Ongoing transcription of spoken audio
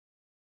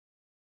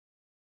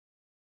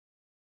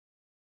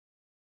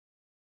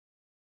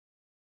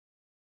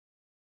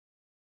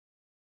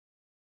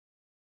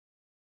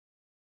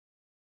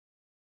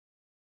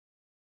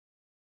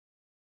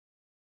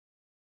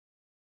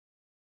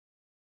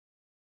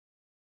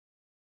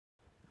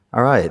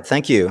All right,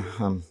 thank you.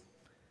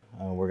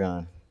 We're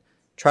going to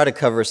try to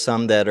cover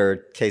some that are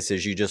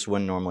cases you just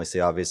wouldn't normally see.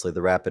 Obviously,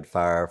 the rapid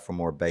fire for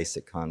more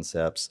basic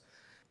concepts.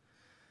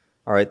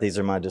 All right, these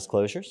are my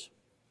disclosures.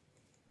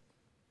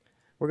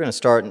 We're going to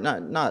start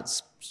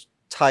not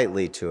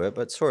tightly to it,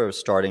 but sort of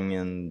starting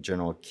in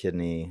general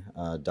kidney,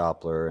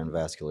 Doppler, and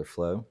vascular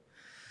flow.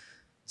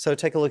 So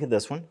take a look at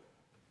this one,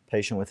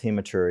 patient with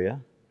hematuria.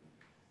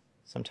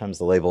 Sometimes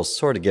the labels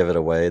sort of give it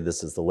away.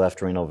 This is the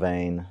left renal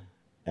vein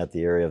at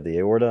the area of the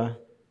aorta,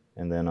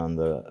 and then on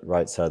the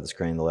right side of the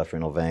screen, the left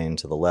renal vein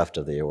to the left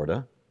of the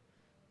aorta.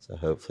 So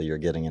hopefully you're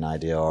getting an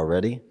idea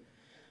already.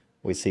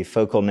 We see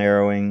focal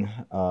narrowing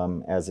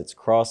as it's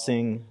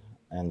crossing,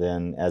 and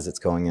then as it's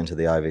going into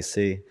the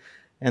IVC.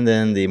 And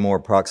then the more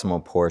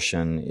proximal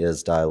portion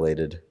is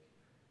dilated,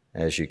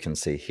 as you can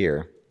see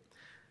here.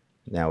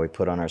 Now we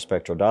put on our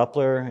spectral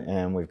Doppler,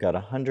 and we've got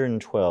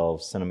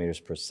 112 centimeters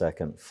per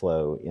second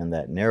flow in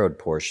that narrowed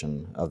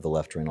portion of the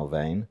left renal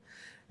vein.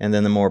 And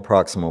then the more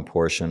proximal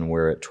portion,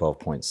 we're at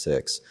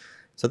 12.6.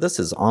 So this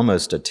is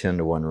almost a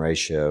 10-to-1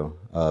 ratio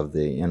of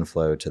the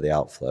inflow to the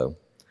outflow.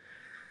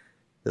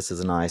 This is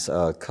a nice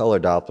color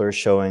Doppler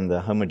showing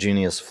the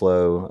homogeneous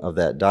flow of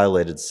that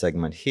dilated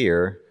segment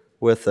here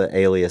with the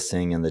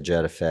aliasing and the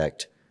jet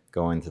effect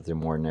going through the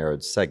more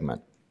narrowed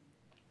segment.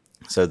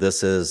 So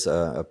this is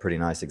a pretty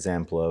nice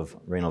example of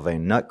renal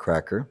vein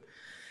nutcracker.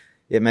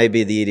 It may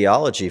be the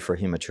etiology for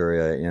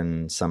hematuria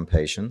in some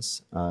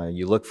patients.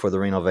 You look for the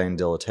renal vein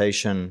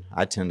dilatation.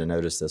 I tend to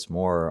notice this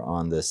more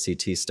on the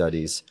CT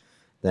studies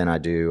than I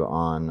do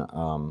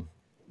on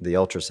the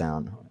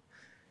ultrasound.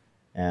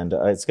 And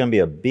it's going to be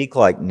a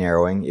beak-like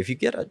narrowing. If you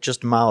get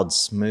just mild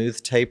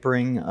smooth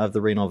tapering of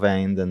the renal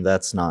vein, then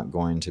that's not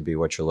going to be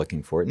what you're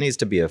looking for. It needs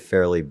to be a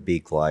fairly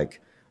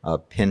beak-like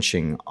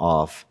pinching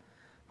off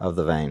of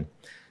the vein.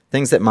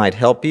 Things that might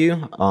help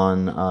you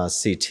on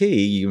CT,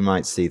 you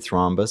might see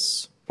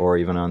thrombus, or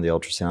even on the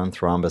ultrasound,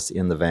 thrombus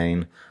in the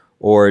vein,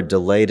 or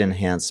delayed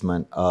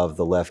enhancement of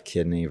the left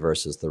kidney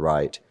versus the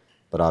right.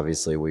 But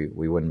obviously,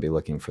 we wouldn't be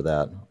looking for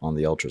that on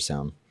the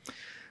ultrasound.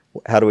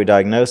 How do we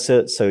diagnose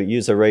it? So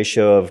use a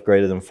ratio of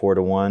greater than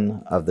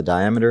 4-to-1 of the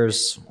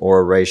diameters, or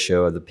a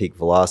ratio of the peak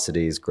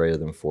velocities greater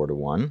than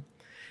 4-to-1.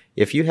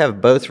 If you have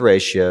both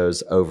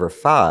ratios over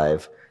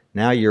 5,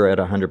 now you're at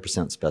 100%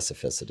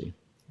 specificity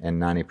and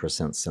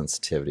 90%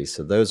 sensitivity.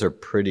 So those are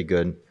pretty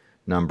good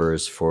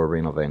numbers for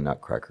renal vein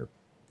nutcracker.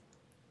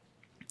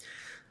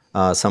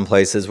 Some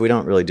places, we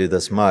don't really do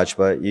this much,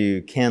 but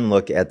you can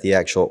look at the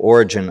actual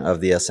origin of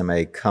the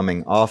SMA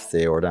coming off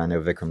the aorta. I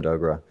know Vikram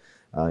Dogra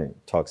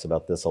talks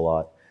about this a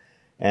lot.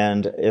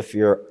 And if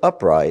you're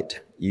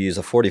upright, you use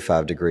a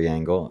 45-degree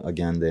angle.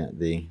 Again,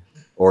 the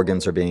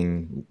organs are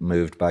being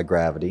moved by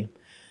gravity.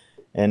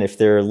 And if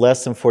they're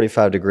less than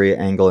 45-degree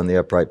angle in the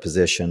upright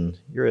position,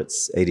 you're at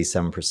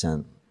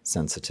 87%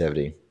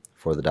 sensitivity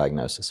for the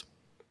diagnosis.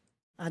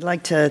 I'd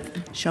like to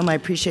show my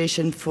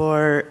appreciation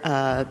for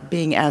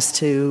being asked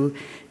to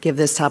give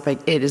this topic.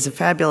 It is a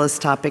fabulous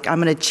topic.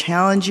 I'm going to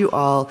challenge you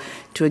all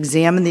to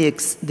examine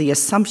the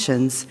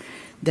assumptions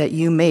that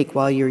you make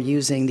while you're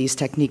using these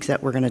techniques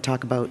that we're going to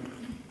talk about.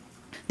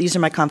 These are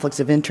my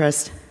conflicts of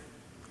interest.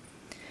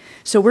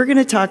 So we're going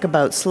to talk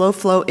about slow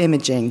flow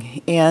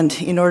imaging, and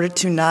in order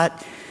to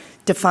not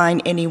define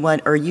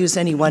anyone or use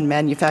any one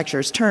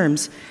manufacturer's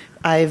terms,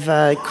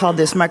 I've called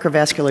this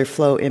microvascular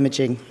flow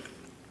imaging.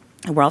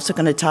 And we're also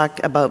going to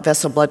talk about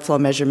vessel blood flow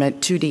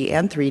measurement, 2D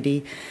and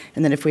 3D,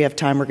 and then if we have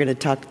time, we're going to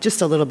talk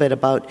just a little bit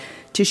about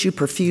tissue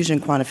perfusion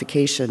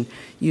quantification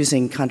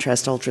using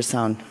contrast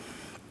ultrasound.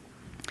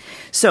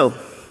 So,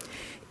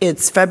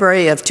 it's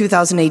February of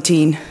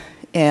 2018,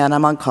 and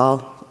I'm on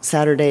call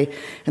Saturday,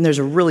 and there's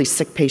a really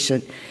sick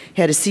patient.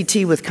 He had a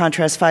CT with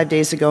contrast 5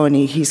 days ago, and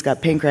he's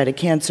got pancreatic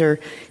cancer,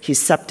 he's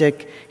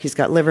septic, he's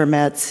got liver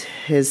mets,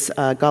 his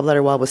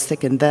gallbladder wall was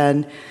thickened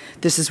then.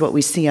 This is what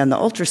we see on the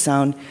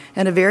ultrasound,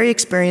 and a very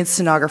experienced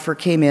sonographer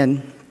came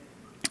in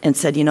and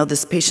said, you know,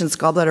 this patient's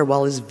gallbladder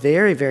wall is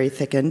very, very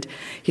thickened.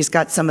 He's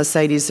got some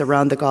ascites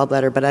around the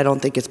gallbladder, but I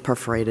don't think it's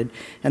perforated.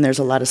 And there's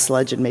a lot of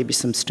sludge and maybe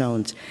some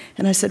stones.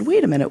 And I said,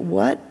 wait a minute,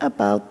 what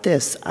about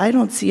this? I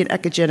don't see an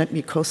echogenic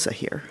mucosa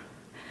here.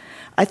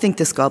 I think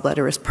this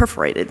gallbladder is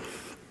perforated.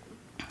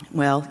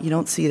 Well, you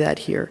don't see that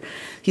here.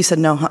 He said,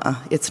 no,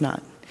 it's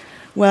not.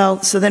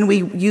 Well, so then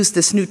we used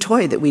this new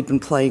toy that we'd been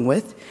playing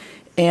with,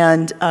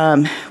 and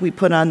we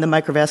put on the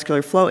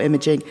microvascular flow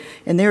imaging,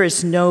 and there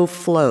is no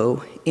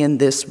flow in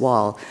this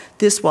wall.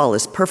 This wall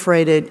is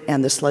perforated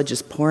and the sludge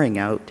is pouring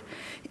out.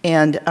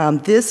 And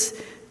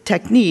this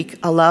technique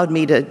allowed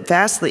me to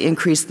vastly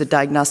increase the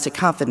diagnostic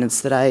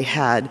confidence that I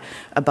had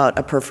about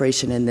a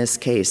perforation in this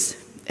case.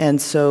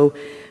 And so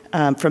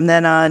from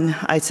then on,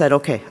 I said,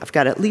 okay, I've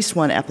got at least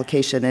one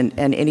application,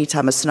 and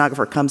anytime a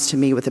sonographer comes to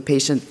me with a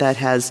patient that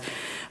has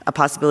a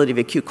possibility of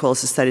acute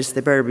cholecystitis,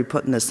 they better be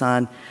putting this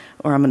on,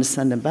 or I'm going to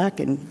send them back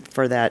in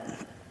for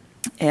that.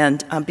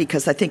 And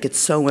because I think it's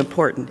so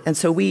important. And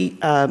so we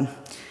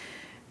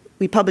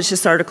we published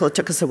this article. It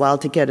took us a while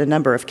to get a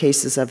number of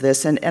cases of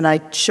this, and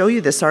I show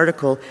you this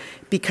article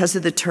because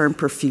of the term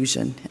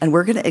perfusion, and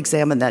we're going to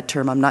examine that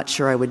term. I'm not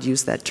sure I would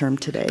use that term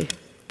today.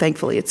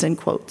 Thankfully, it's in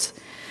quotes.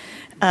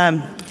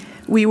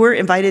 We were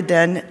invited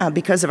then,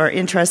 because of our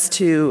interest,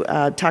 to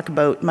talk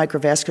about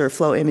microvascular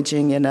flow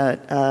imaging in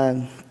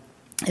an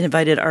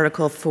invited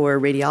article for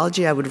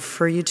radiology. I would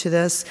refer you to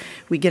this.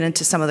 We get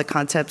into some of the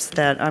concepts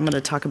that I'm going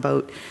to talk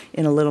about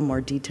in a little more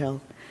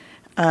detail.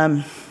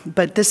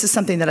 But this is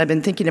something that I've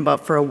been thinking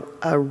about for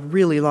a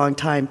really long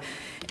time,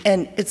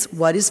 and it's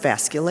what is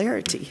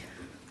vascularity?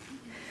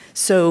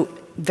 So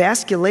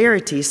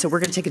vascularity, so we're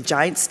going to take a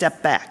giant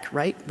step back,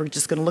 right? We're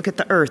just going to look at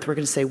the earth. We're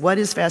going to say, what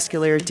is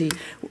vascularity?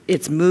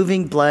 It's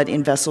moving blood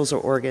in vessels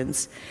or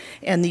organs.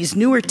 And these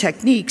newer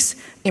techniques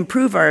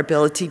improve our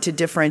ability to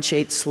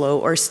differentiate slow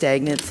or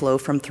stagnant flow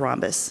from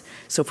thrombus.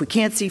 So if we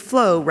can't see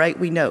flow, right,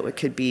 we know it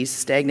could be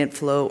stagnant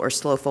flow or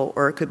slow flow,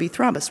 or it could be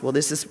thrombus. Well,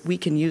 we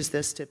can use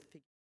this to...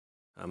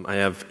 I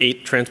have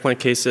 8 transplant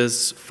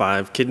cases,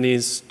 5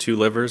 kidneys, 2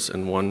 livers,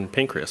 and 1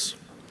 pancreas.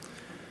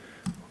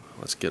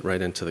 Let's get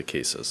right into the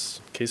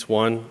cases. Case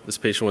 1, this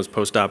patient was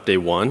post-op day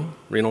 1,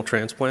 renal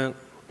transplant.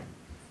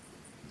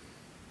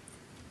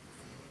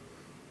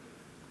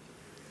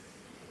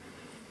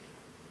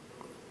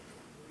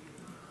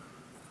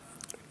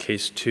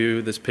 Case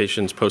 2, this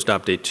patient's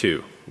post-op day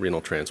 2,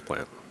 renal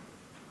transplant.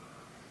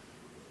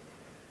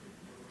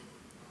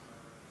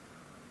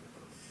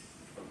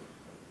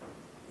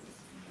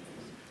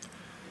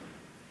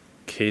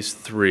 Case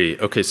 3.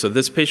 Okay, so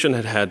this patient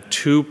had had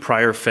 2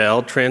 prior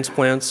failed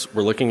transplants.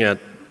 We're looking at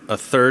a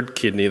 3rd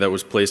kidney that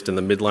was placed in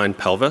the midline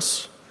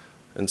pelvis.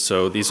 And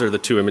so these are the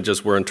 2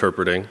 images we're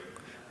interpreting.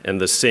 And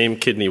the same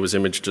kidney was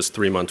imaged just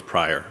 3 months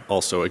prior.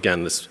 Also,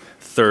 again, this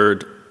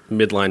 3rd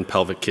midline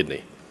pelvic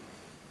kidney.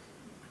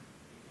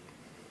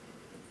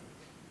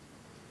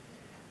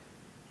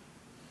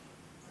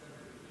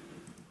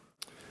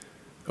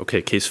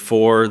 Okay, case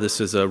 4. This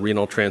is a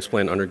renal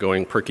transplant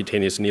undergoing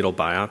percutaneous needle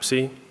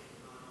biopsy.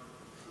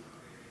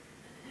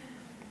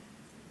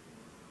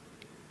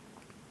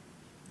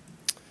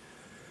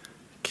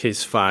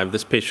 Case 5,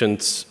 this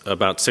patient's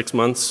about 6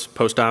 months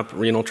post-op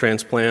renal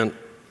transplant.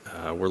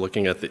 We're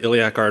looking at the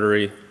iliac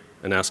artery,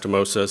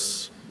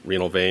 anastomosis,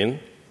 renal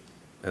vein,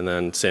 and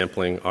then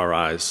sampling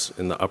RIs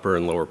in the upper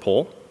and lower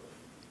pole.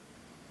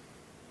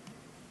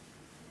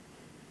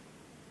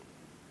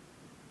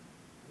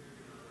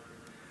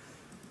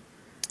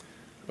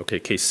 Okay,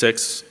 case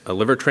 6, a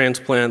liver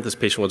transplant. This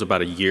patient was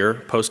about a year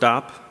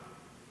post-op.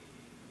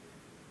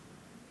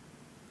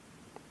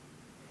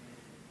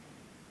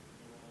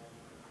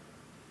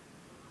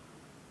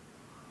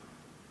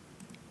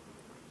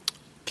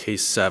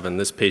 Case 7,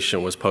 this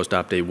patient was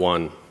post-op day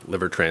 1,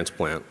 liver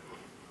transplant.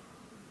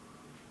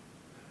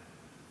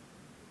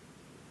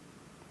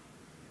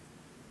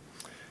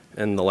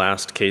 And the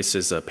last case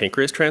is a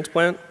pancreas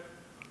transplant.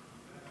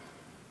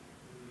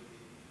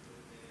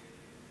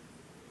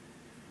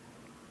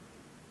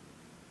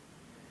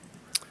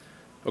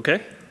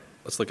 Okay,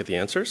 let's look at the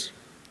answers.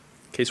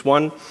 Case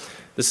 1,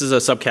 this is a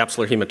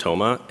subcapsular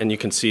hematoma, and you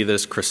can see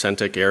this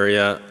crescentic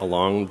area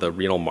along the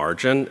renal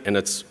margin, and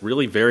it's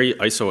really very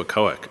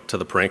isoechoic to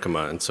the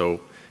parenchyma. And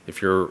so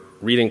if you're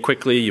reading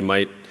quickly, you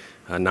might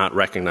not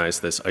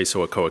recognize this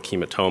isoechoic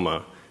hematoma.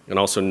 You can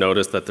also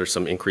notice that there's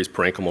some increased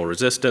parenchymal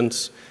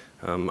resistance.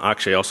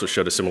 Akshay also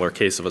showed a similar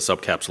case of a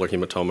subcapsular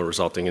hematoma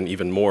resulting in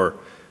even more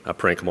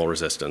parenchymal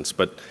resistance.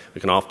 But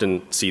we can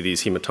often see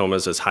these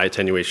hematomas as high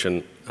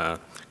attenuation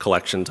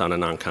collections on a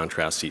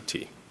non-contrast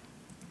CT.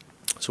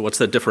 So what's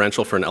the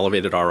differential for an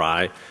elevated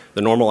RI?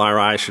 The normal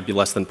RI should be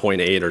less than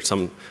 0.8, or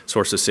some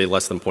sources say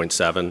less than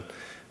 0.7.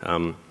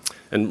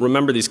 And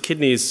remember, these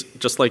kidneys,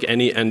 just like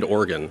any end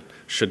organ,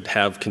 should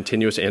have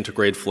continuous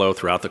antegrade flow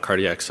throughout the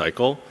cardiac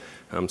cycle.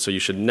 So you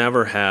should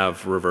never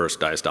have reverse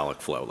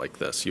diastolic flow like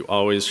this. You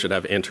always should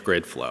have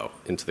antegrade flow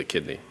into the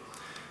kidney.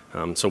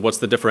 So what's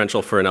the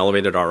differential for an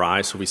elevated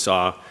RI? So we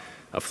saw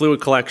a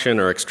fluid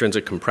collection or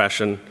extrinsic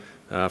compression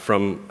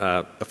from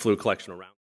a fluid collection around.